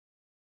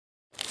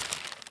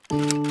This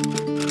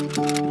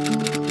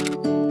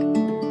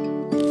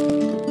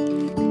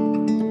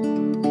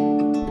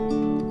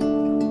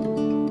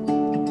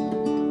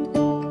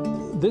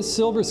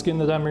Silverskin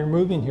that I'm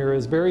removing here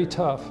is very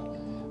tough.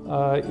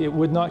 It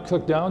would not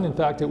cook down. In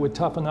fact, it would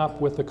toughen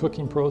up with the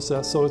cooking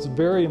process. So it's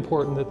very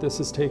important that this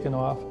is taken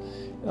off.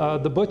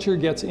 The butcher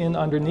gets in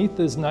underneath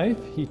his knife.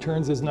 He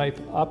turns his knife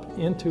up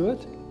into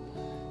it,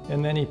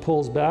 and then he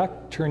pulls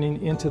back,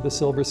 turning into the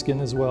Silverskin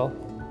as well.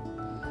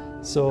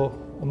 So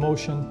a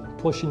motion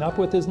pushing up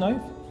with his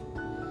knife,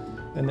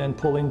 and then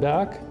pulling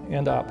back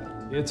and up.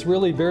 It's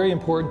really very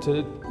important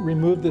to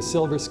remove the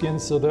Silverskin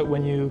so that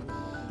when you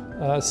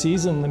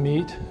season the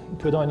meat,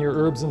 put on your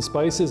herbs and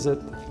spices,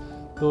 that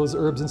those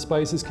herbs and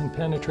spices can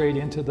penetrate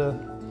into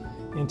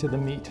the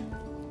meat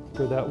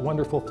for that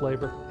wonderful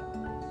flavor.